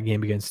bad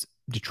game against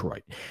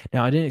Detroit.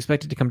 Now, I didn't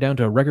expect it to come down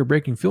to a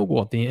record-breaking field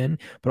goal at the end,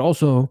 but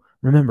also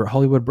remember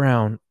Hollywood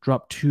Brown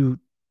dropped two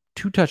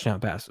touchdown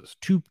passes,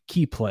 2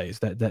 key plays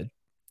that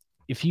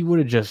if he would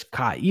have just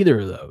caught either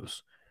of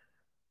those,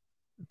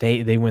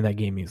 they win that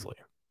game easily.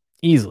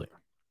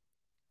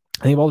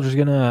 I think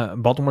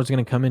Baltimore's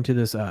gonna come into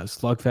this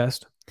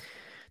slugfest.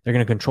 They're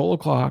gonna control the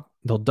clock.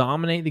 They'll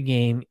dominate the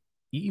game.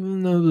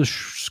 Even though the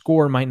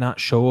score might not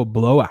show a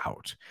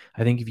blowout,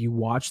 I think if you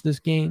watch this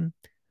game,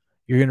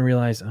 you're going to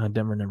realize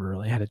Denver never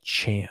really had a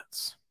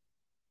chance.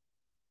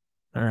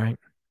 All right.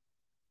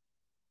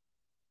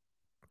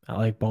 I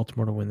like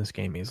Baltimore to win this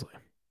game easily.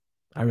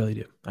 I really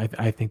do.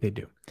 I think they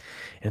do.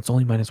 And it's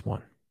only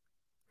 -1.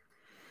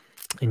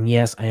 And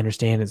yes, I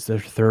understand it's their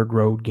 3rd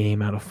road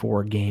game out of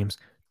 4 games.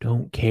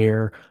 Don't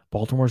care.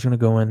 Baltimore's going to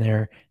go in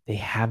there. They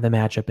have the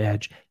matchup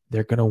edge.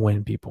 They're going to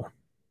win, people.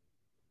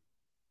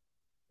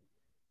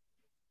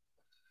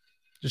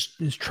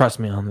 Just trust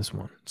me on this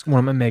one. It's one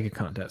of my mega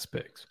contest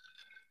picks.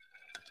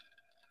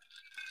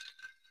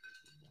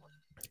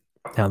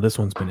 Now, this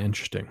one's been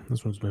interesting.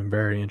 This one's been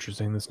very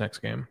interesting, this next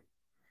game.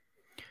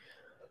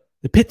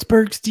 The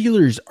Pittsburgh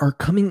Steelers are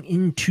coming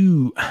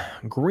into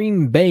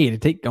Green Bay to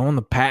take on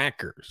the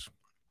Packers.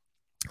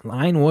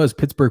 Line was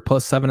Pittsburgh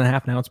plus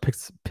 7.5. Now it's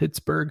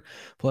Pittsburgh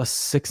plus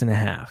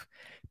 6.5.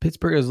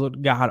 Pittsburgh has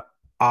looked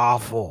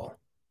god-awful.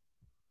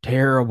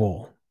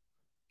 Terrible.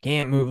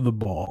 Can't move the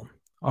ball.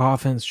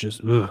 Offense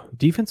just,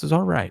 defense is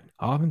all right.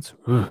 Offense,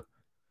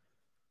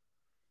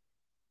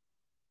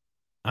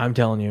 I'm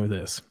telling you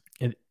this.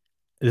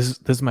 This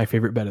is my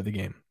favorite bet of the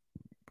game.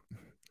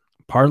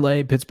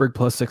 Parlay Pittsburgh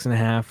plus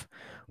 6.5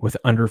 with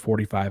under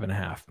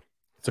 45.5.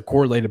 It's a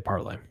correlated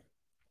parlay.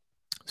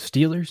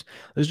 Steelers,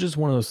 this is just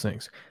one of those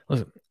things.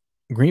 Listen,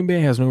 Green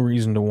Bay has no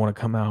reason to want to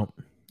come out.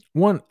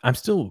 One, I'm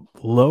still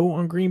low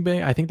on Green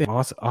Bay. I think they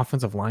have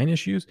offensive line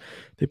issues.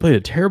 They played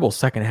a terrible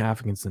second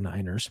half against the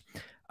Niners.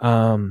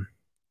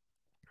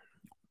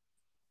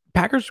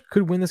 Packers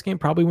could win this game,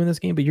 probably win this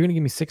game, but you're going to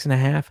give me 6.5,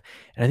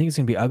 and I think it's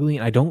going to be ugly.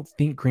 And I don't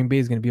think Green Bay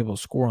is going to be able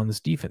to score on this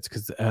defense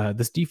because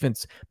this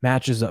defense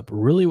matches up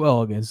really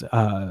well against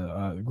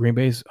Green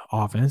Bay's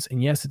offense.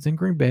 And yes, it's in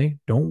Green Bay.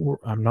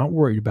 I'm not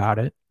worried about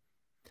it.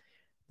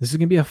 This is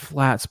going to be a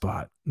flat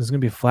spot. This is going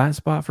to be a flat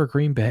spot for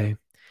Green Bay.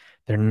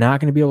 They're not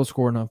going to be able to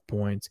score enough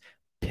points.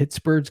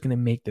 Pittsburgh's going to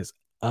make this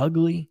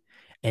ugly.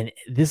 And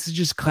this is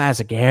just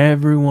classic.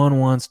 Everyone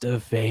wants to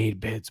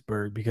fade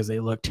Pittsburgh because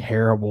they look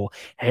terrible.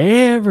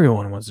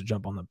 Everyone wants to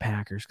jump on the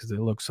Packers because they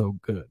look so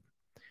good.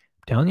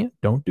 I'm telling you,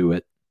 don't do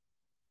it.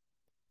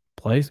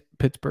 Play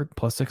Pittsburgh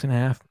plus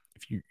 6.5.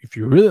 If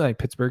you really like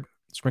Pittsburgh,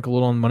 sprinkle a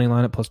little on the money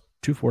line at plus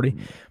 240.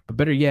 But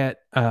better yet,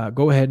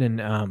 go ahead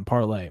and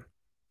parlay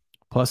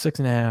plus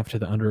 6.5 to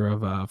the under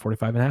of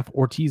 45.5,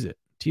 or tease it.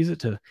 Tease it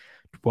to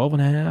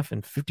 12.5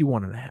 and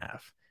 51.5.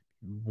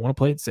 You want to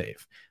play it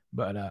safe.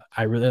 But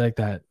I really like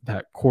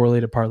that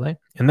correlated parlay.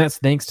 And that's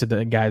thanks to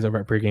the guys over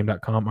at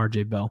pregame.com,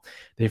 RJ Bell.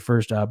 They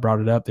first brought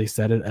it up. They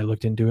said it. I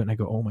looked into it and I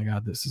go, oh my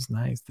God, this is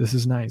nice. This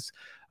is nice.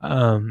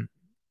 I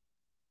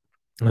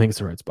think it's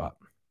the right spot.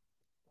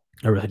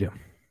 I really do.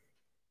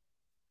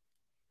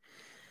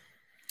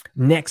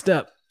 Next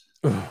up.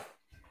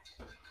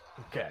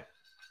 Okay.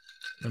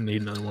 I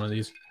need another one of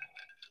these.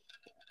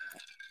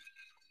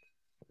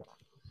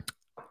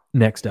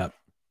 Next up.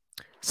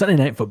 Sunday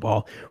Night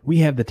Football, we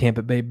have the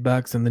Tampa Bay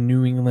Bucks and the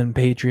New England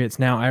Patriots.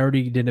 Now, I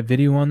already did a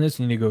video on this.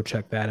 You need to go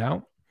check that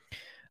out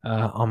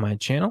on my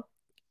channel,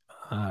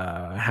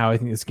 how I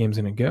think this game's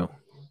going to go.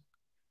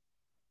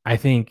 I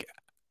think,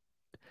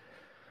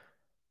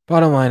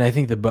 bottom line, I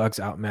think the Bucks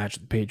outmatch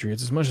the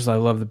Patriots. As much as I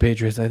love the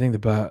Patriots, I think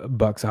the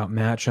Bucks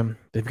outmatch them.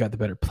 They've got the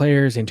better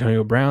players.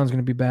 Antonio Brown's going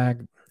to be back.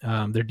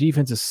 Their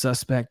defense is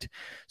suspect.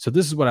 So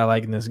this is what I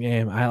like in this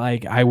game.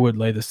 I would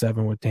lay the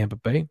 7 with Tampa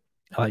Bay.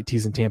 I like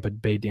teasing Tampa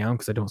Bay down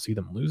because I don't see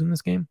them losing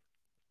this game.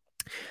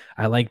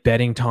 I like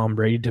betting Tom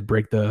Brady to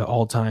break the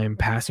all-time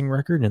passing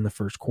record in the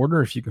first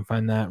quarter if you can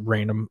find that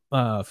random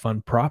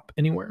fun prop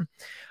anywhere.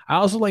 I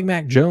also like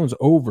Mac Jones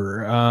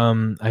over.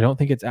 I don't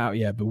think it's out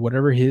yet, but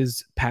whatever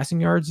his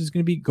passing yards is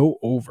going to be, go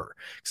over.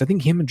 Because I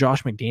think him and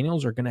Josh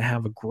McDaniels are going to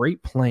have a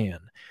great plan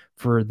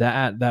for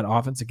that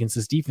offense against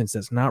this defense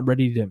that's not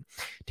ready to.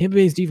 Tampa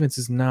Bay's defense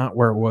is not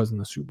where it was in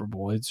the Super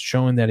Bowl. It's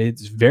showing that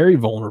it's very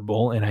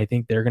vulnerable, and I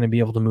think they're going to be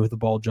able to move the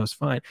ball just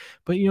fine.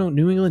 But,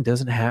 New England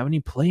doesn't have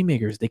any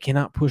playmakers. They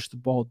cannot push the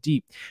ball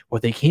deep.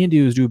 What they can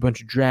do is do a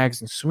bunch of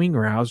drags and swing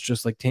routes,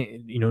 just like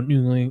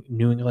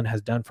New England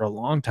has done for a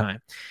long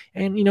time.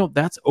 And,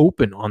 that's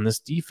open on this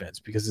defense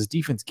because this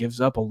defense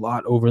gives up a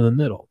lot over the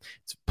middle.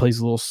 It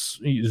plays little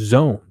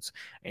zones.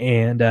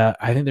 And I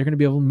think they're going to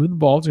be able to move the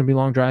ball. It's going to be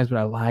long drives, but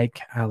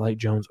I like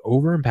Jones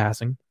over in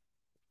passing.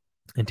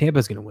 And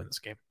Tampa's going to win this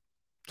game.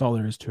 That's all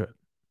there is to it.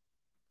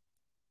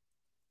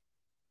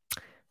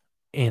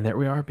 And there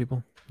we are,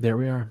 people. There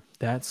we are.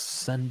 That's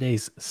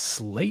Sunday's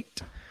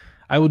slate.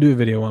 I will do a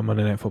video on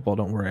Monday Night Football.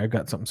 Don't worry. I've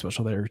got something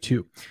special there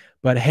too.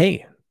 But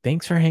hey,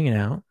 thanks for hanging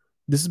out.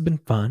 This has been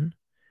fun.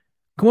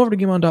 Come over to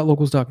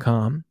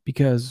gameon.locals.com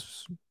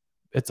because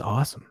it's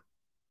awesome.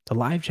 The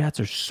live chats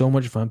are so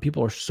much fun.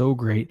 People are so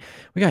great.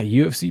 We got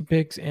UFC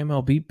picks,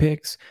 MLB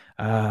picks.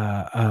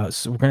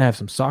 So we're going to have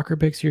some soccer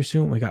picks here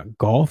soon. We got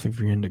golf. If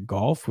you're into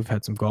golf, we've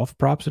had some golf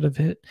props that have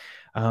hit.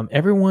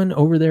 Everyone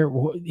over there.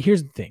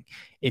 Here's the thing.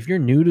 If you're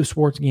new to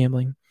sports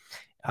gambling,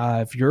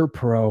 if you're a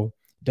pro,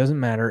 doesn't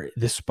matter.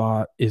 This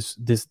spot is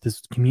this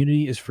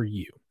community is for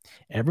you.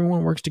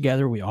 Everyone works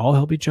together. We all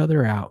help each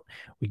other out.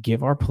 We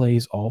give our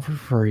plays all for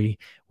free.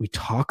 We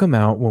talk them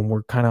out when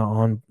we're kind of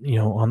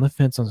on the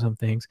fence on some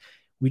things.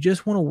 We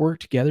just want to work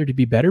together to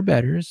be better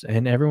bettors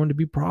and everyone to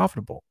be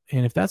profitable.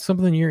 And if that's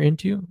something you're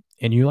into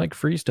and you like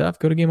free stuff,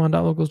 go to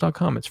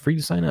gameon.locals.com. It's free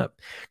to sign up.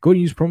 Go to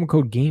use promo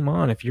code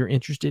GameOn if you're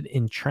interested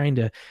in trying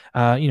to,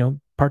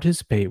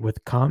 participate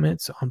with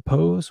comments on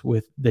posts,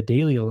 with the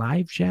daily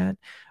live chat,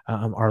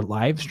 our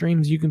live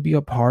streams you can be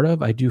a part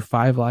of. I do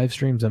 5 live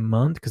streams a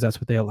month because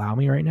that's what they allow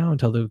me right now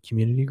until the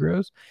community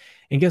grows.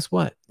 And guess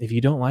what? If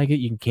you don't like it,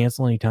 you can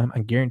cancel anytime. I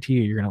guarantee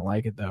you're going to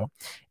like it though.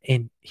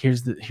 And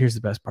here's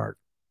the best part.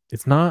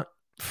 It's not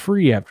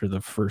free after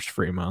the first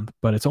free month,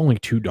 but it's only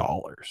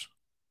 $2.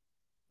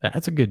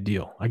 That's a good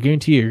deal. I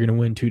guarantee you're going to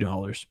win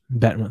 $2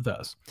 betting with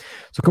us.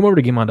 So come over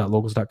to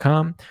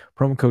gameon.locals.com,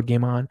 promo code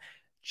GameOn.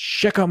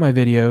 Check out my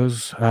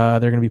videos. They're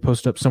going to be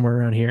posted up somewhere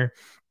around here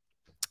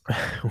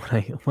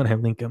when I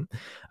link them.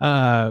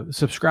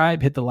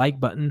 Subscribe, hit the like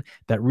button.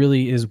 That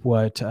really is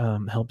what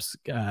helps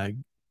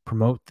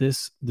promote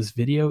this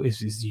video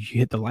is you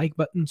hit the like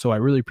button. So I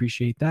really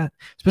appreciate that,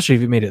 especially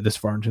if you made it this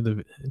far into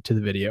the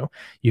video.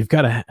 You've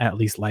got to at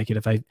least like it.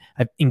 If I've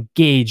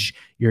engaged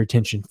your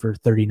attention for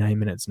 39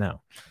 minutes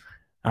now.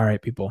 All right,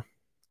 people,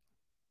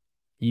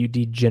 you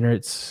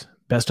degenerates,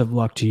 best of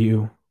luck to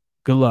you.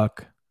 Good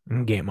luck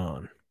and game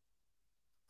on.